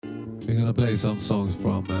we're gonna play some songs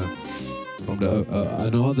from the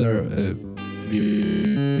another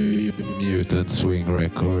mutantswing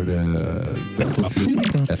record.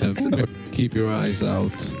 Keep your eyes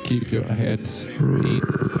out, keep your heads in,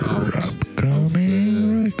 out of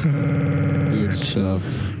good stuff.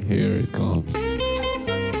 Here it comes.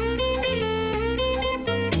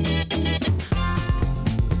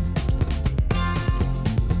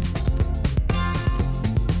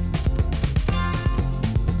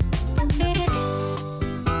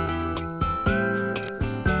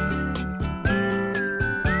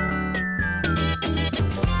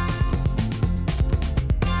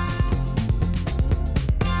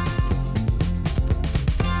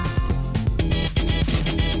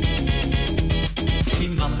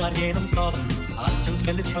 Genom staden, allt känns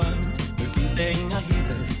väldigt skönt. Nu finns det inga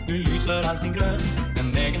hinder, nu lyser allting grönt.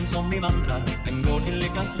 Den vägen som vi vandrar, den går till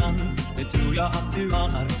lyckans land. Det tror jag att du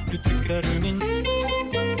anar, du tycker du min.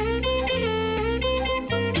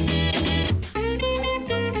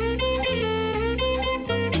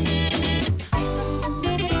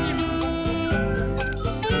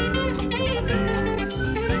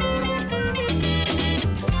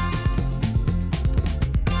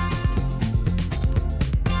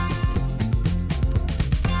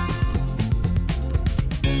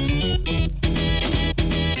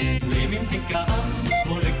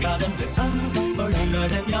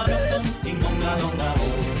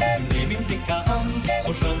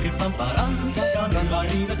 Så skönt vi fann varandra. Nu har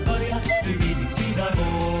livet börjat, du vid din sida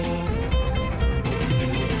går.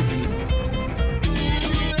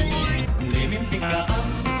 Det är min flicka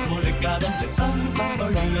Ann, och lycka den blev sann.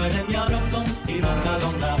 För nu är den jag drömt om i många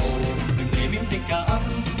långa år. Det är min flicka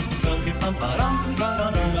Ann, skönt vi fann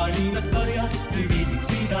varandra. Nu har livet börjat, du vid din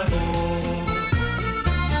sida går.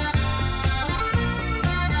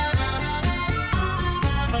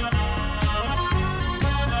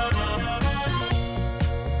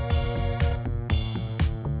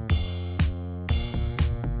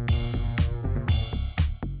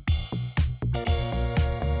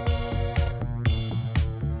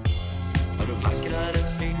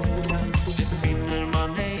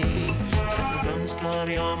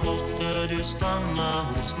 Stanna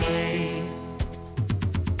hos mig.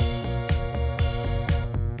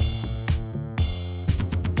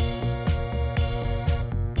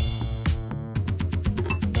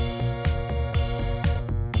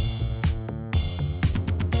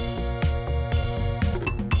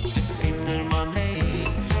 Det finner man ej.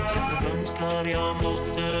 Därför önskar jag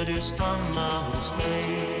måtte du stanna hos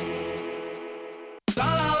mig.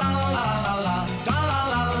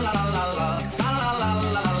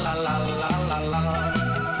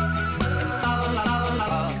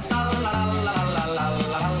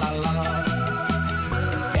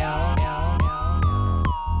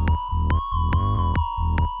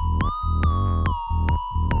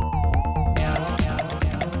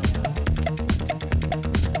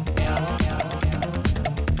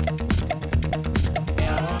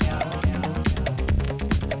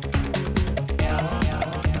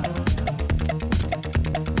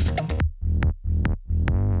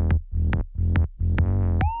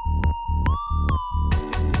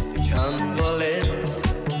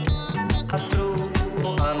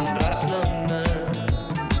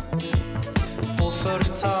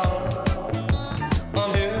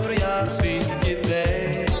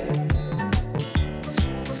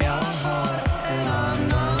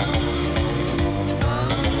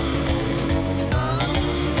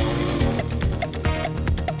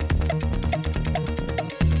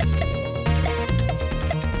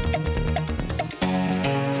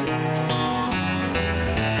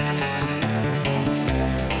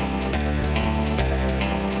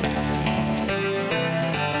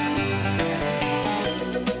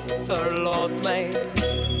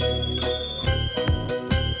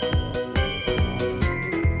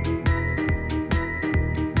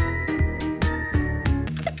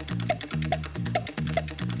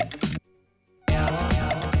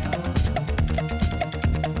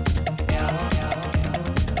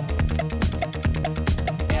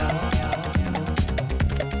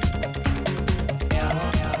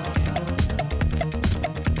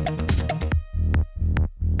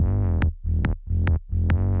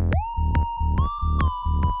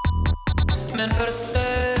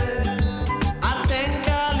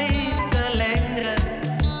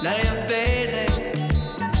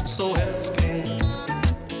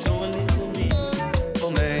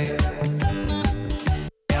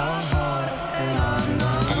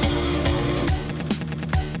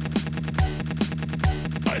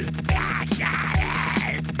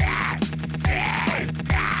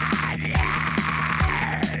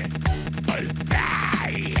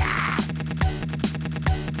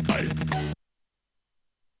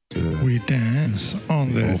 arms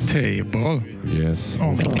on the table. Yes.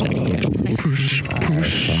 On push.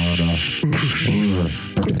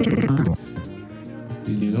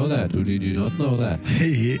 Did you know that or did you not know that?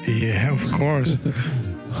 Yeah, of course.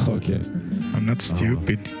 Okay. I'm not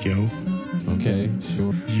stupid, Joe. Okay,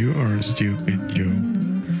 sure. You are stupid, Joe.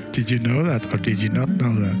 Did you know that or did you not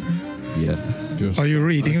know that? Yes. Just Are you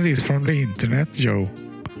reading this from the internet, Joe?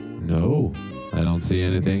 No, I don't see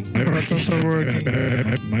anything. My buttons are working.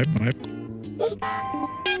 My.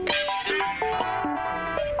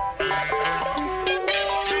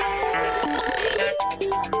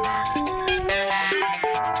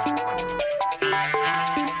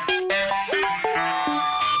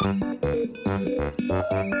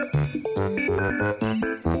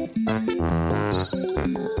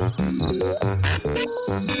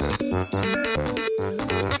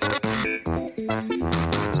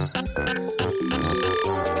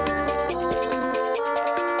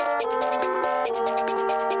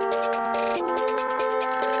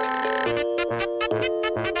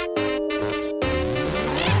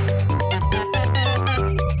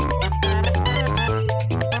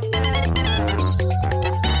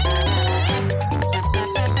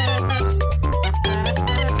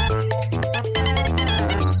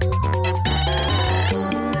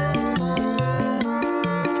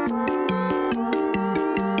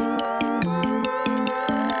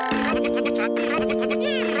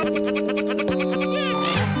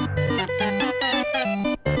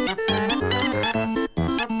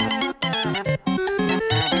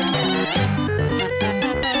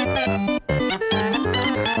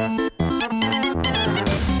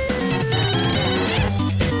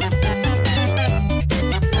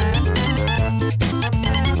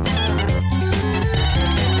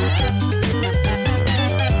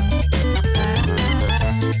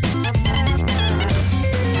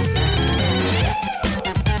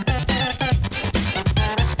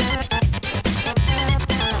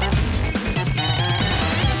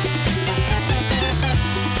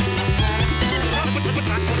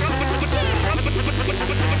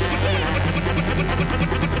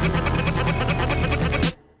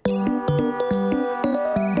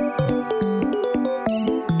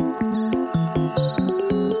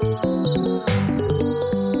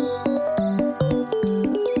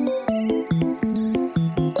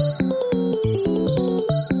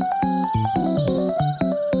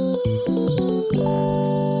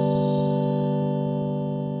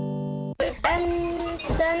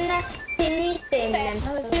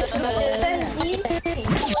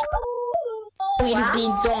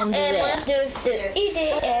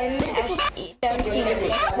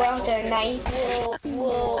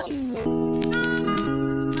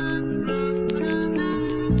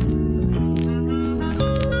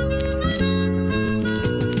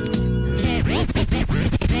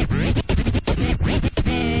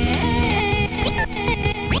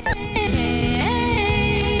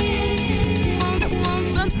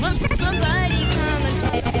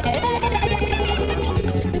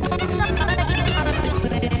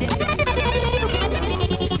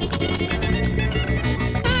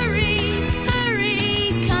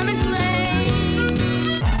 Hurry, come and play.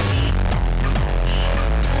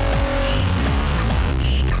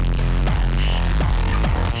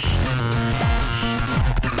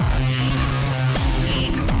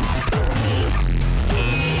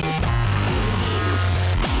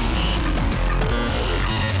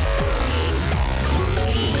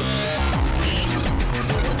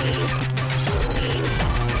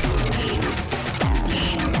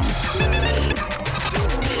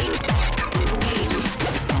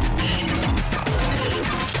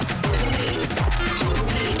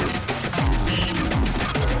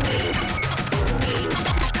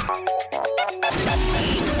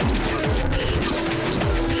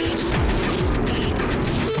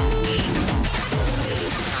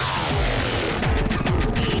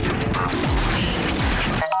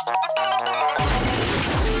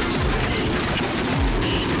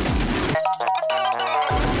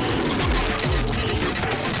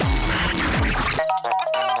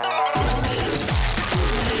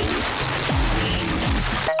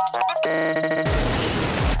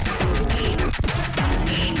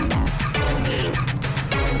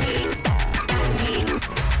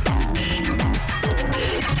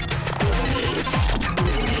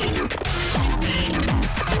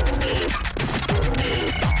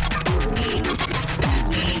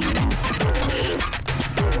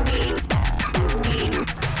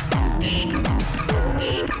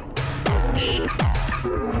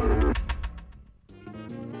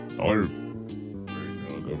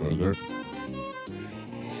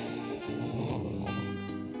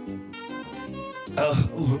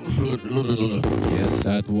 Yes,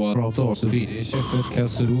 that was also Finnish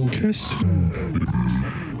Kassero.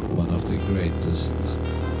 One of the greatest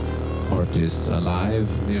artists alive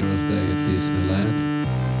near us there at Disneyland.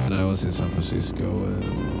 And I was in San Francisco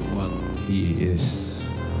he is,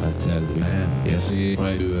 I tell you, man. Yes, he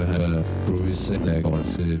tried to have a improvisation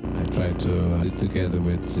course. I tried to do it together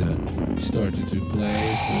with, started to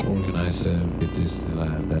play, organize at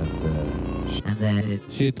Disneyland And then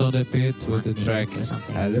shit on the pit with the track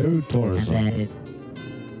Hello Taurus. And then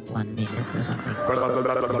 1 minute or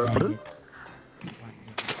something.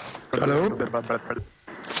 Hello?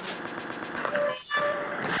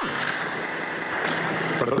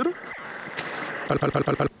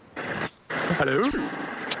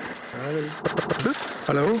 Hello?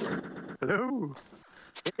 Hello? Hello?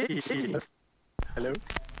 Hey. Hello?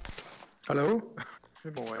 Hello?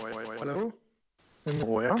 Hello?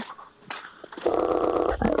 뭐야?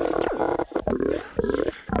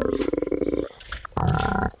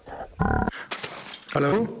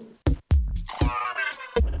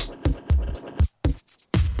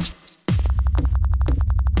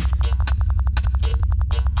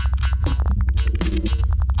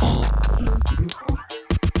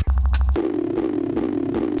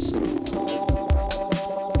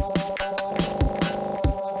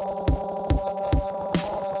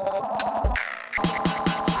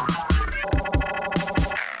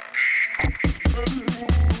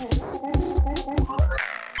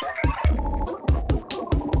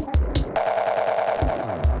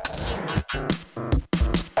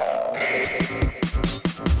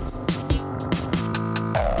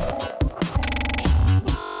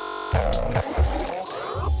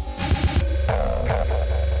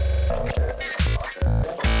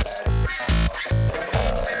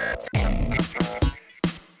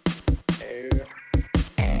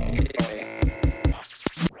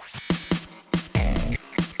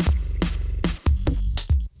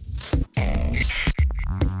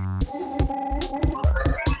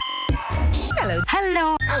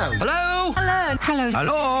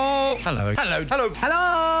 Hello?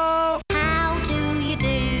 Hello! How do you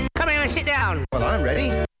do? Come here and sit down. Well, I'm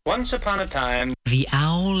ready. Once upon a time, The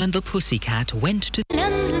owl and the pussycat went to...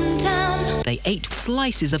 London town. They ate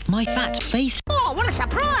slices of my fat face. oh, what a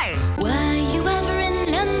surprise! Were you ever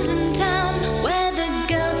in London town? Where the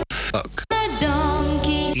girls Fuck. a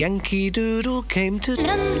donkey? Yankee Doodle came to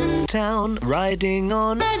London town riding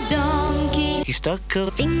on. a donkey. He stuck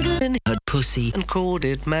a Finger in Her pussy and called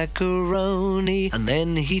it macaroni. And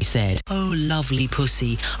then he said, "Oh, lovely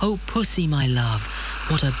pussy, oh, pussy, my love,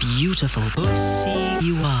 what a beautiful pussy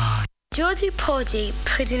you are." Georgie Porgy,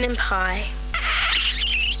 pudding and pie.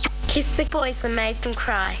 Kissed the boys and made them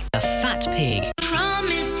cry. A fat pig.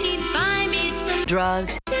 promised he'd buy me some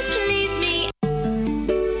drugs. to please me.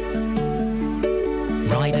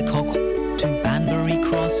 Ride a cock to Banbury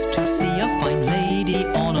Cross to see a fine lady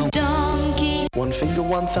on a Donkey. One finger,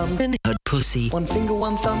 one thumb. her pussy. One finger,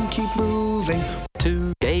 one thumb, keep moving.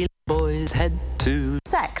 Two gay boys head to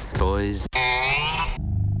Sex. toys.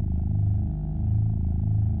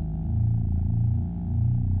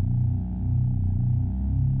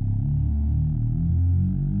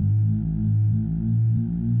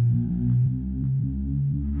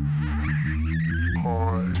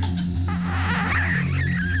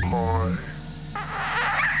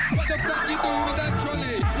 What the fuck you doing with that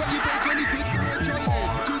trolley? What you pay 20 quid for a trolley?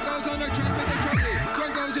 2 girls on a train with a trolley.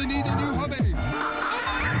 Drunk girls who need a new hobby. Oh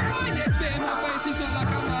man, never mind. Yeah, spit in my face, it's not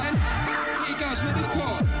like a man. He does with his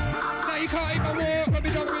core. Now you can't eat my walk.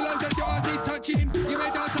 Probably don't realise that your ass is touching. You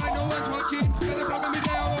may dance like no one's watching. But the problem is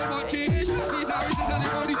they are all watching. These Harry's the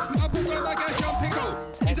selling body. I'll put on my gas, young pickle.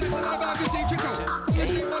 He's acting like I've seen trickle.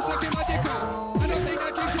 Obviously, what's sucking my dickle. I don't think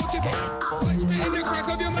that drink's your tickle. Like spit in the crack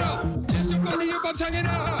of your mouth. Just your body, your bum's hanging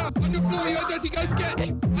out. On the floor, you're a dirty girl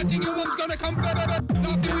sketch. I think your mum's gonna come further.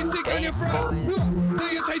 Love doing sick on your throat.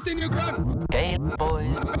 Now you're tasting your gram. Gay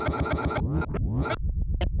boys.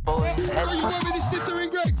 Boys head Oh, you went with his sister in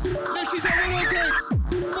Greg's. Now she's having her Greg's.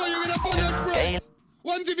 Boy, you're gonna fall on gay Greg's.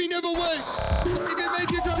 Ones if he never works. If it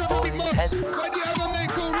made you drop big months. Why do you have a make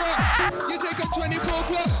cool rocks? You take a 24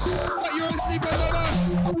 plus. But you're asleep on the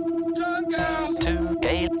bus. Drunk girls. two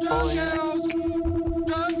gay Drunk boys. girls.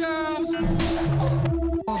 Drunk girls.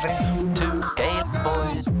 Two gay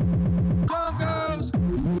boys. Drunk girls.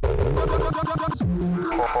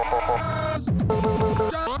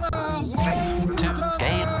 Two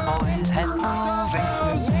gay boys head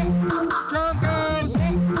Drunk girls.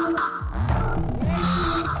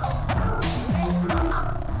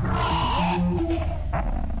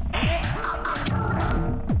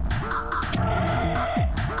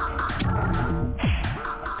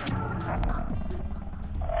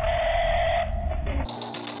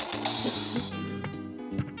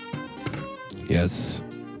 Yes.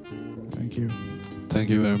 Thank you. Thank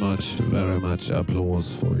you very much. Very much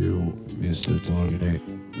applause for you, Mr. Torgny.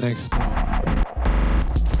 Next one.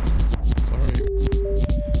 Sorry.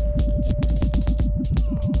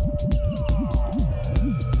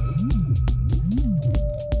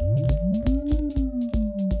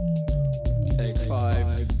 Egg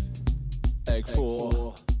 5, egg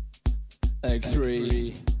 4, egg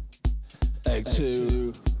 3, egg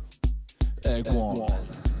 2, egg 1,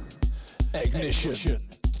 ignition,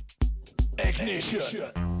 ignition.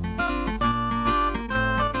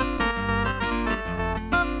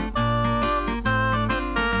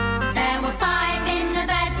 There were 5 in the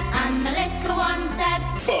bed, and the little one said,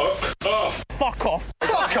 Fuck off. Fuck off.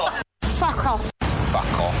 Fuck off. Fuck off.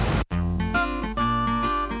 Fuck off.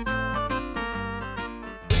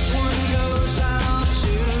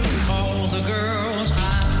 All the girls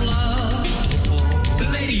I've loved before. The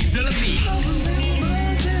ladies, the ladies.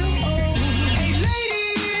 Hey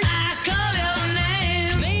lady, I call your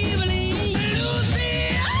name. Maybelline, Lucy,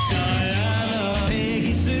 Diana,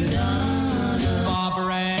 Peggy Sue, Donna,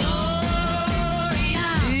 Barbara Ann, Gloria,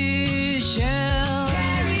 Michelle,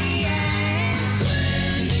 Carrie Ann,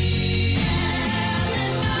 Wendy,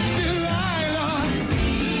 Ellen, Delilah,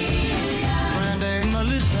 Cecilia, Brenda,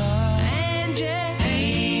 Melissa, Angie,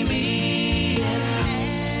 Amy,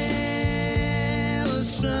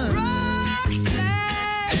 Allison, Roxanne,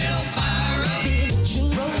 Elvira,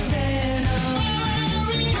 Rosanna,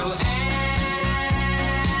 Joanna,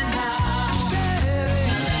 Sarah,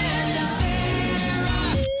 Melinda, Sarah.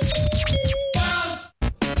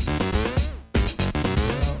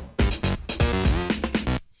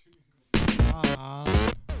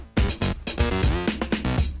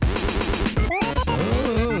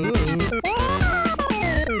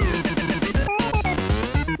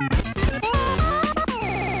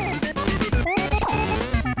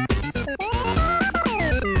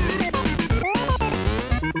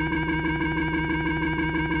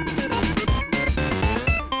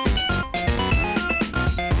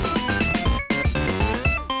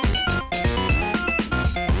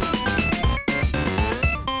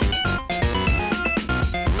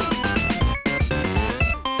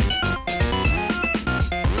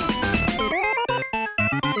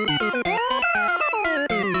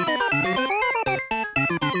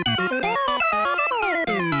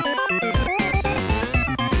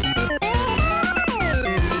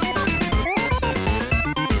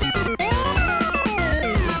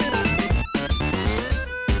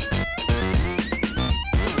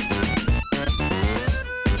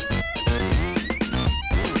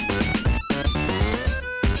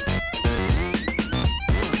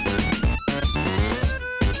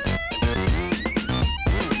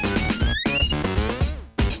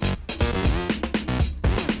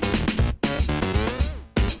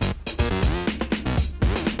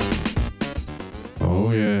 Girls.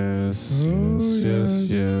 Oh yes,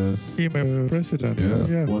 yes. Email president.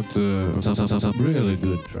 Yeah. What some really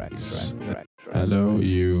good tracks. Hello,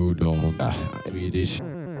 you don't Swedish.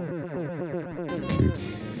 Cool.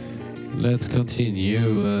 Let's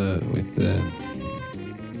continue with the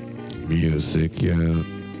music.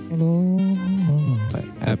 Hello. My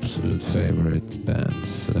absolute favorite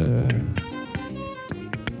bands.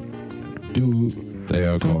 They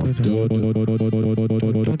are called Do.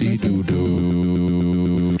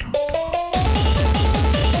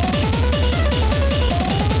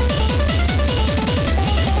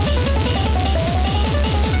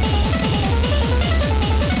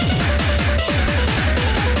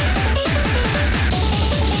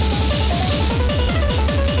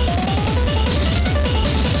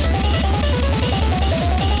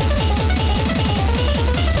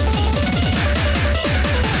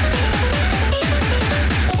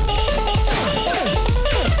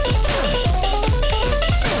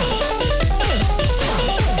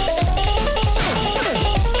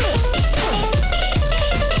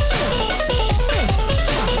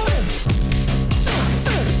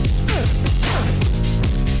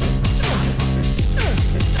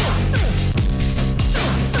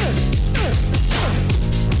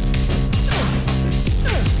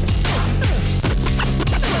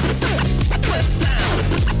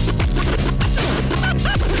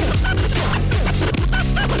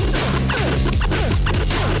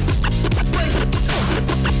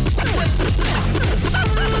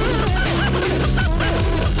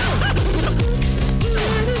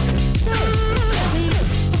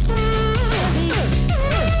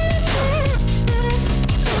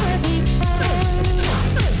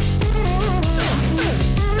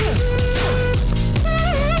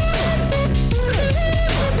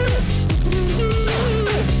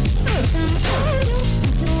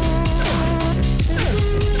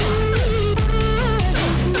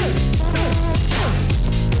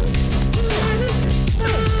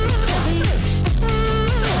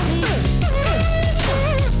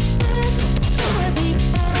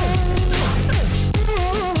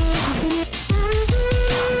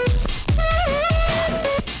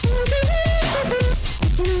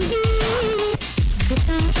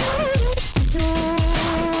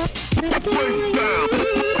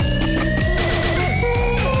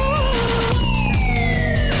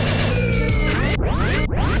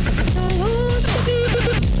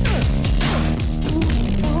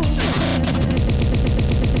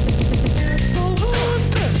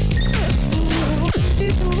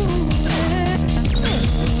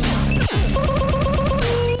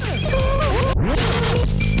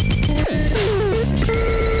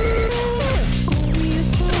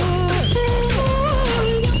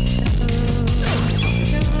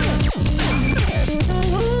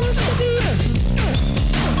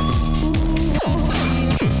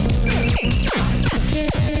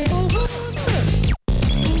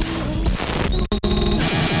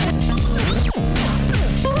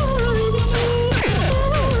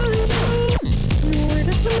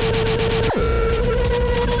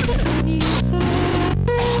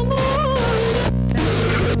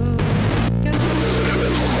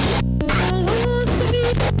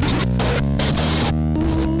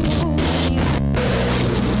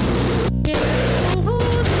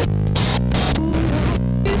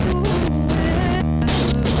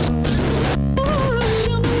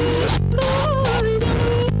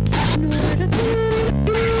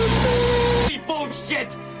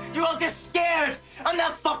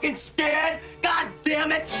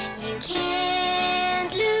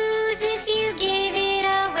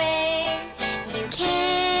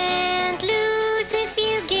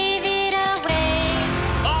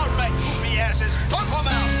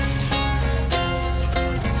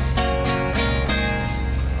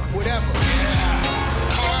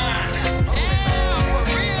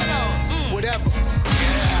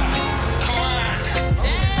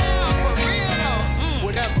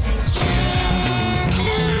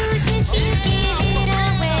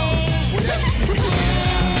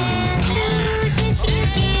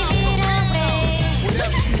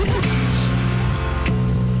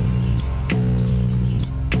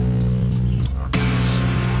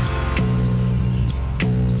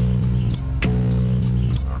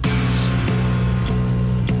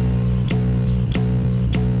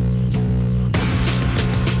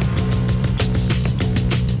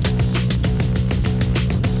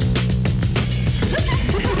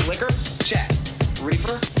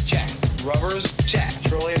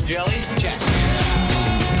 jelly? Check.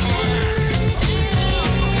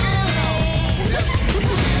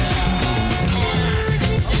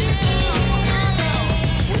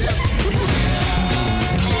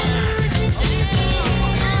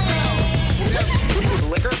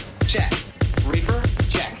 Liquor? Check. Reefer?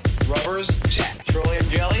 Check. Rubbers? Check. Petroleum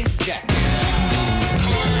jelly? Check.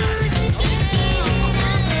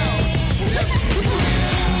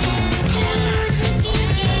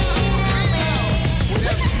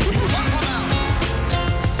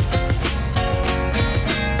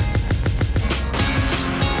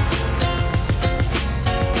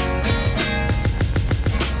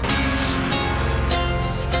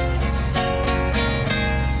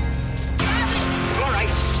 All right,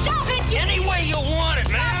 stop it! Any way you want it,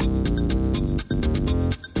 man!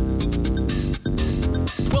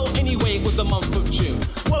 Well, anyway, it was the month of June.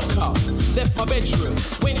 Woke up, left my bedroom,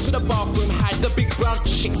 went to the bathroom, had the big brown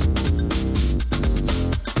shit.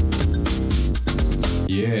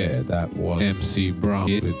 Yeah, that was MC Brown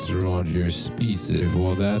with Roger Species.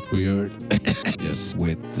 Before that, we heard yes,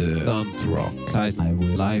 with Stunt Rock. I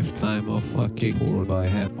will lifetime of fucking poor by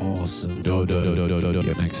head. Awesome. Do.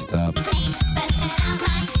 Next up.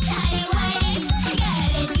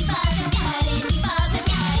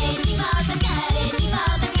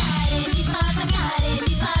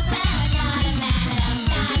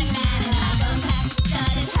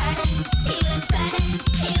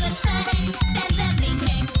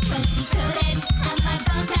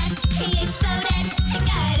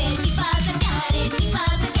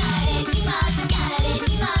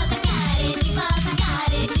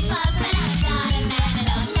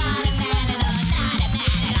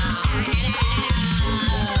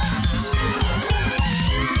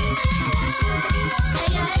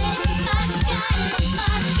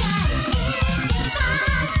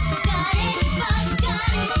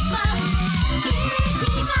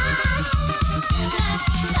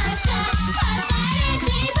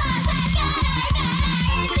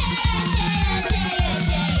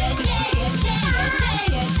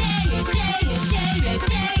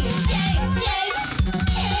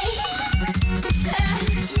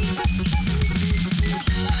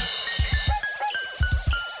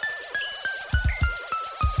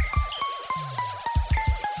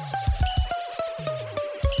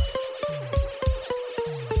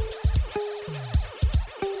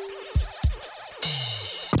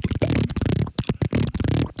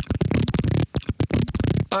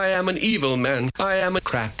 I am an evil man. I am a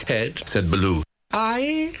crackhead, said Baloo.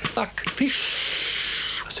 I fuck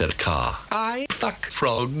fish, said Car. I fuck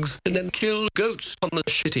frogs and then kill goats on the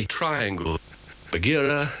shitty triangle.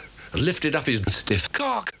 Bagheera lifted up his stiff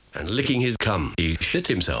cock and licking his cum, he shit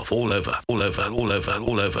himself all over,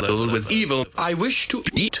 with evil. I wish to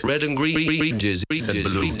eat red and green jizz, said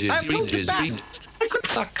Baloo. I could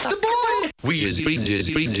fuck the boy. We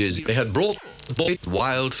jizz. They had brought the boy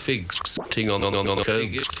wild figs, sitting on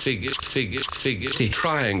fig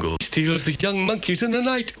triangle. Steals the young monkeys in the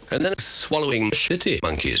night, and then swallowing shitty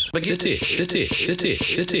monkeys.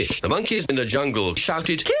 Shitty. The monkeys in the jungle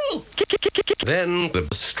shouted, kill! Then the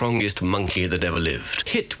strongest monkey that ever lived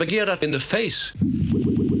hit Bagheera in the face.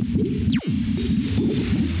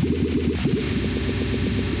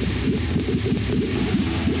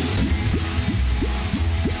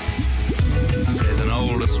 There's an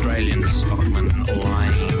old Australian stockman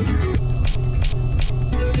lying.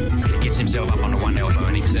 He gets himself up onto one elbow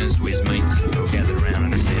and he turns to his mates who are gathered around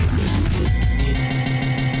and he says,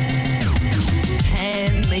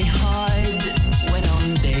 Hand me hide when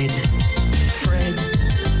I'm dead, Fred.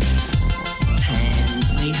 Hand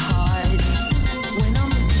me hide when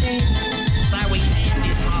I'm dead. so we hand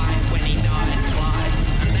his hide when he died, Clyde,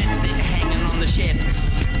 and that's it hanging on the shed.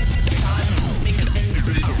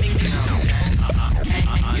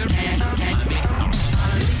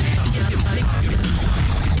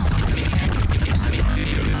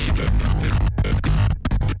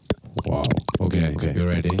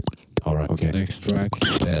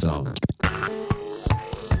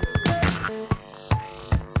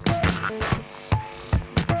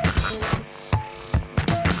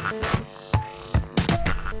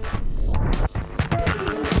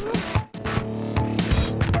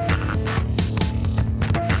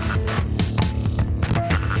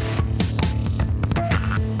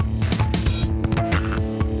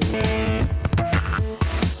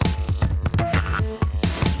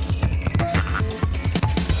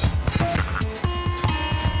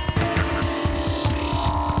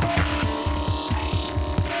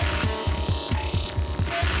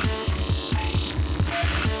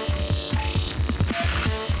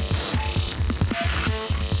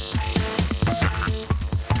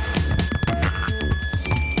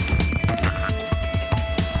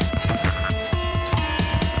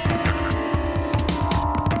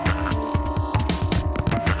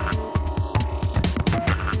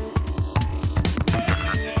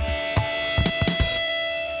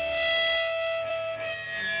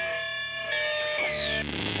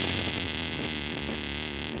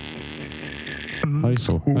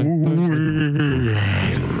 Haisu.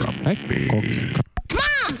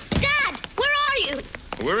 Mom! Dad! Where are you?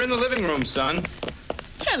 We're in the living room, son.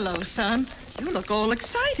 Hello, son. You look all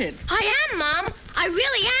excited. I am, Mom. I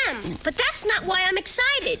really am. But that's not why I'm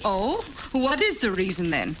excited. Oh? What is the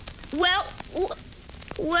reason then? Well,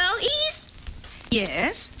 he's...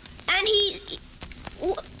 Yes? And he's...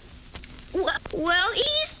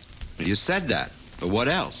 You said that. But what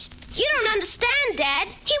else? You don't understand, Dad.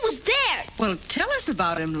 He was there. Well, tell us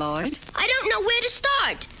about him, Lloyd. I don't know where to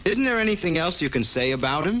start. Isn't there anything else you can say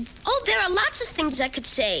about him? Oh, there are lots of things I could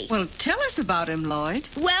say. Well, tell us about him, Lloyd.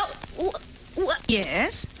 Well,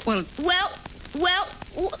 Yes? Well...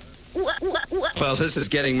 Well, this is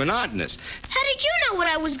getting monotonous. How did you know what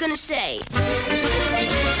I was gonna say?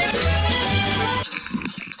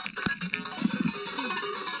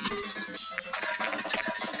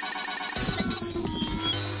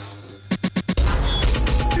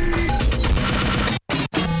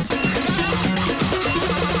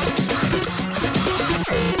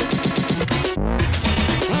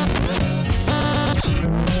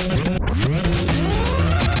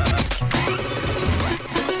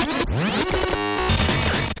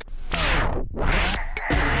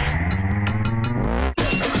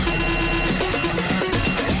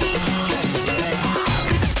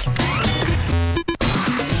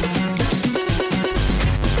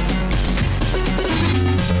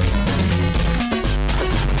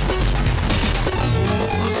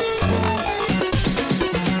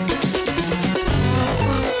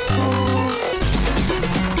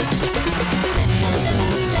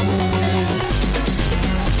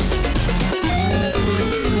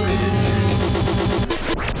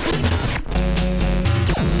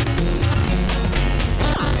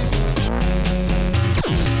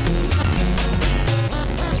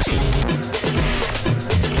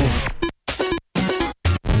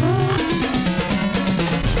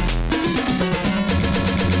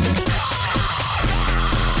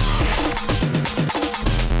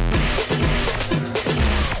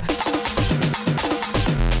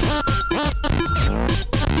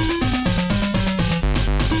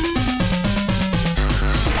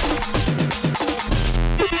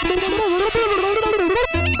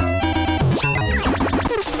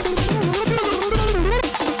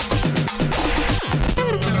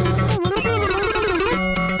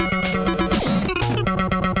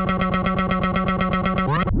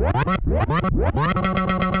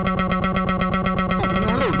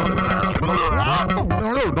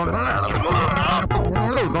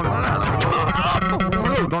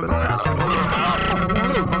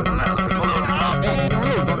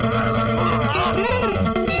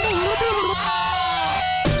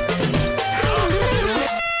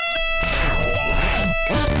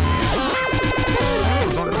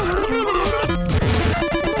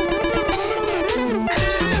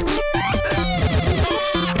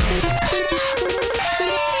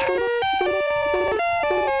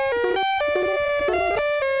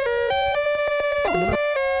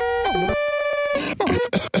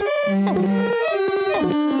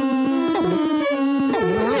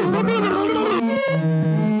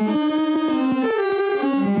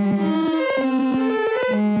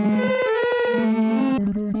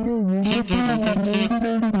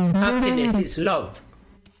 Happiness is love.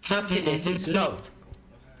 Happiness is love.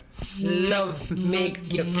 Love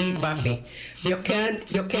make you keep happy. You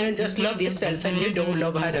can't just love yourself and you don't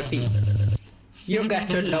love other people. You got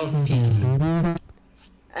to love people.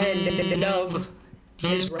 And the love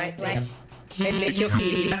is right there. And make you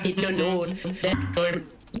feel happy to know that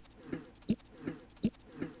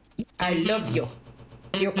I love you.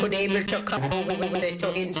 You could able to come over with a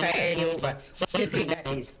tongue and fire you over. What do you think that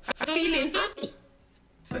is? I'm feeling happy.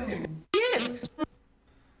 Same. Yes.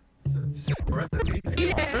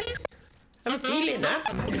 Yes. I'm feeling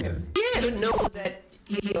happy. Yes. To know that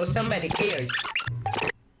somebody cares.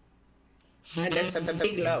 And that's some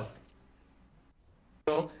big love.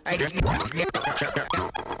 So I very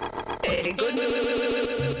good.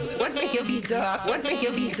 What make your beats up? What make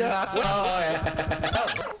your beats up? Oh.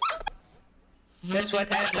 That's what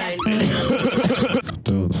I like.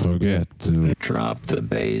 Don't forget to drop the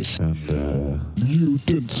bass and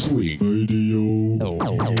mutantswing radio.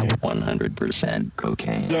 100%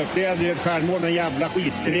 cocaine. Det är stjärnmål en jävla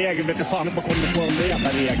skitregel. Vet du fan vad kommer på de jävla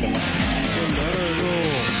reglerna.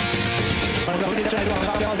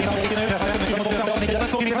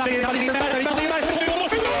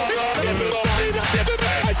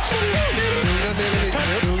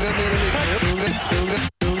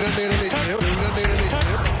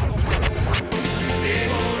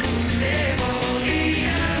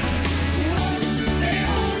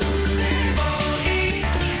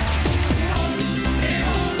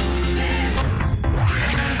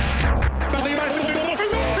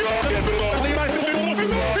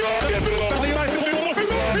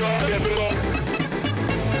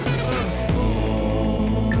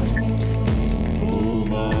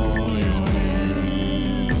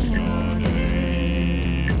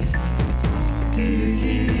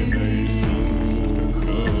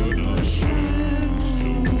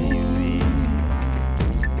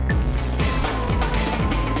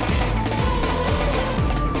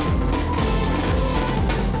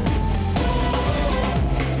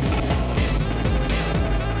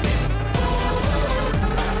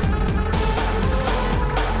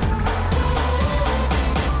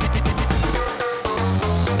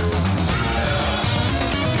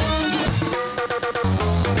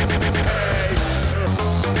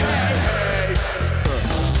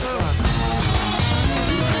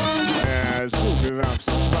 såg vi vem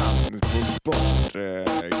som vann på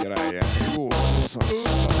sportgrejen igår och sånt där.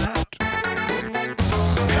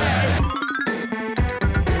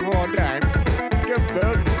 Det var den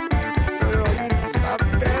gubben som jag gillar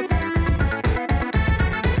bäst.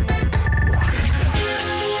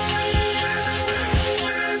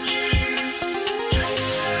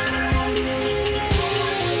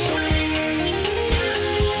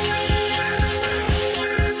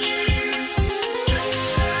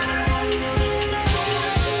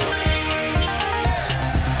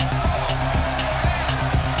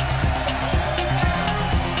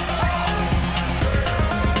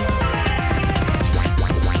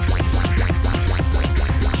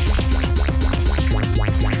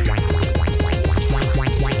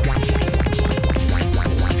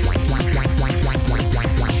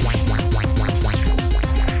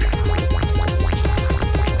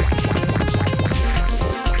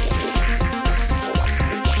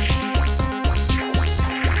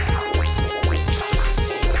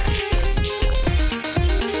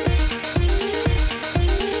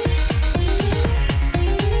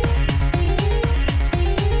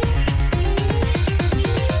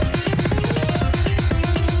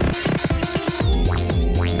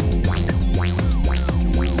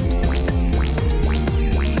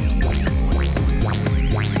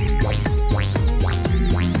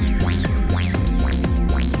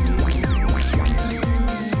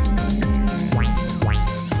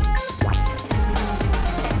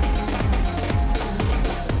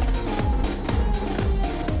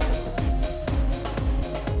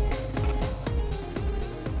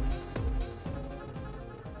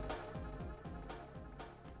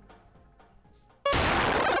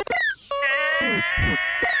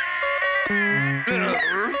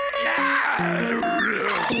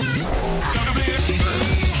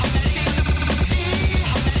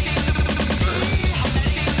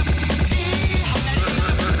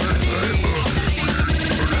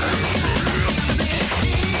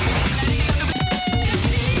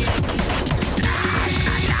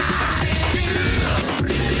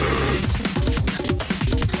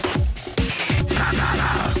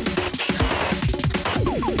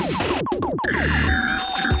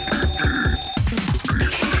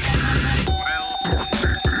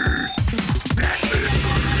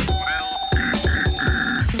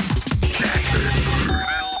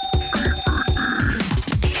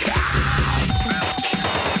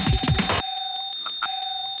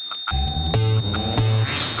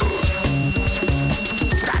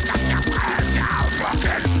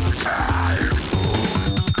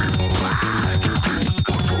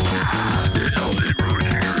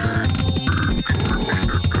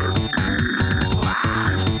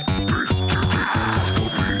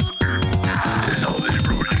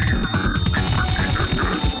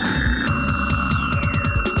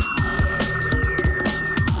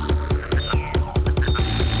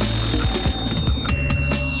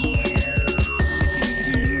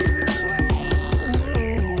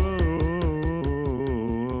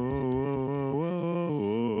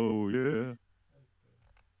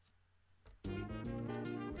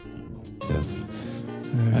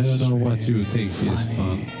 I don't know what you think is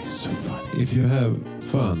fun. So funny. If you have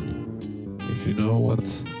fun, if you know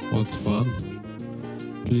what's fun,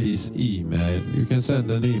 please email. You can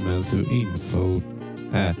send an email to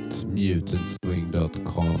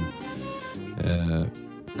info@mutantswing.com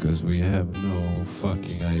because we have no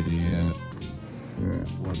fucking idea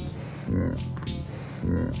what.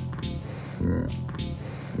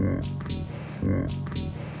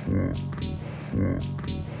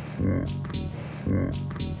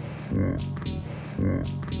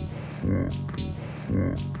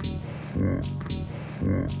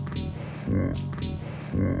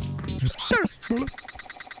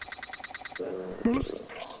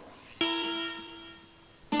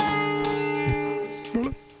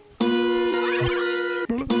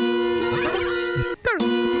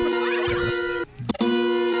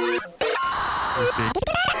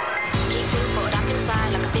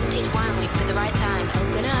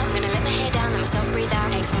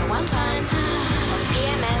 One time, all the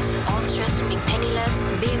PMS, all the stress from being penniless,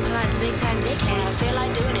 being polite to big time dickheads. All I feel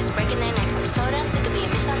like doing is breaking their necks. I'm so damn sick of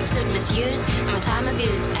being misunderstood, misused, and my time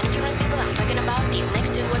abused. And if you're one of the people that I'm talking about, these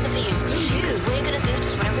next two words are for you. Because we're gonna do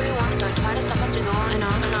just whatever we want. Don't try to stop us. We go on and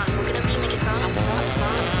on and on. We're gonna be making song after song after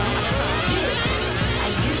song after song after song. I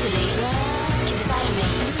usually keep this side of me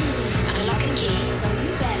under lock and key, so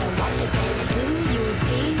you better watch it, baby. Do you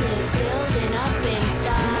feel it building up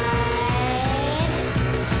inside?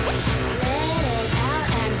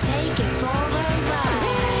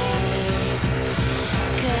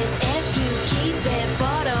 Cause if you keep it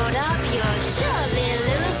bottled up, you'll surely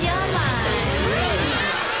lose your mind.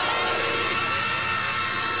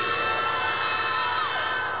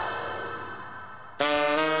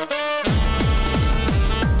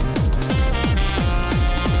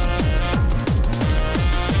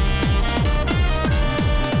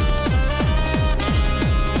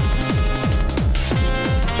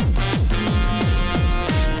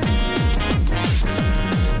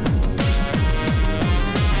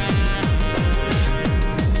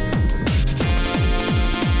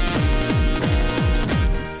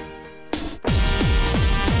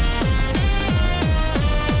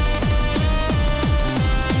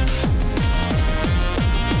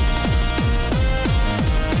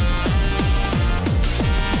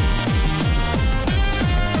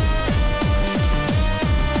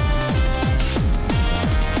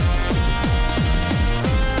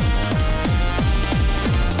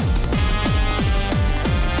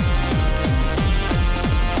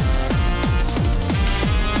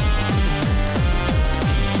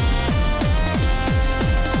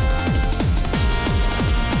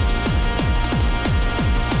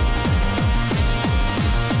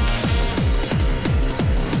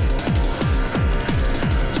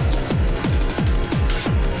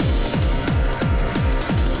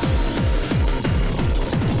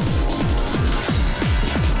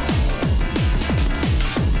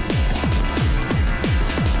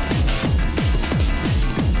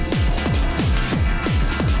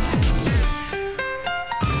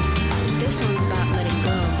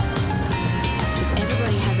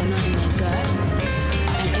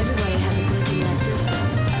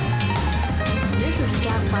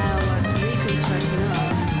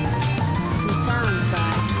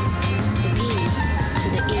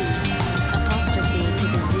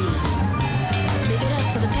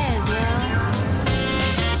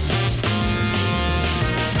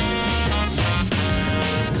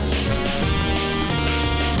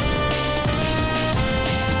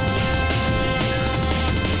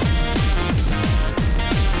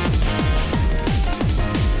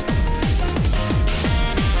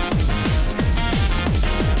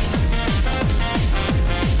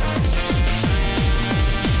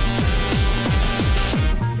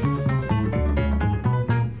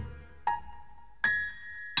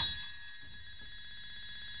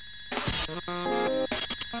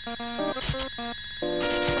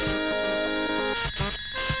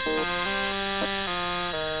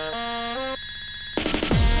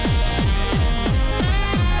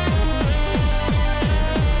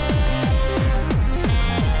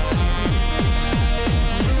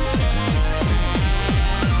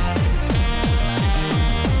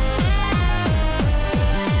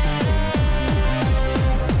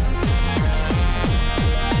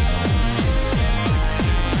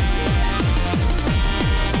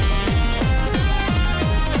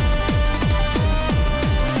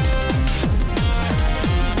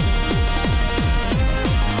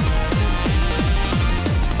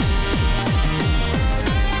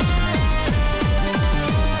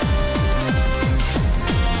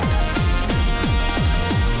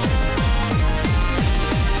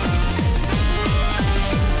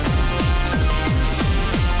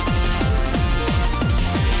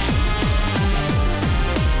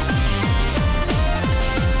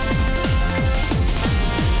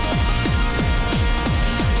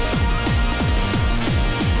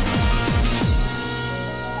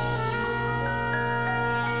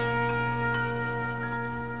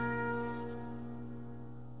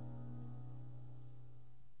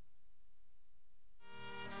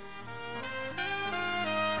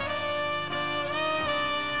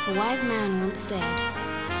 A wise man once said,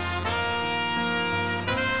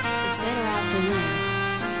 it's better out than in.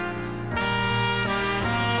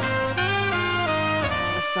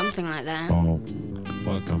 Or something like that. Oh,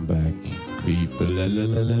 welcome back, people.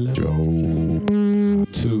 Joe.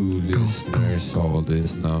 2 listeners call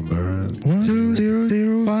this number.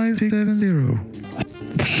 1200570.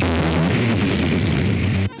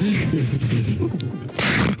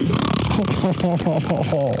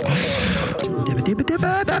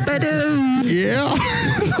 Yeah.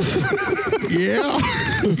 Yeah.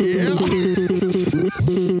 Yeah.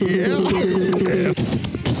 Yeah.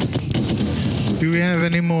 Do we have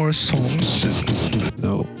any more songs?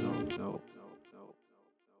 No.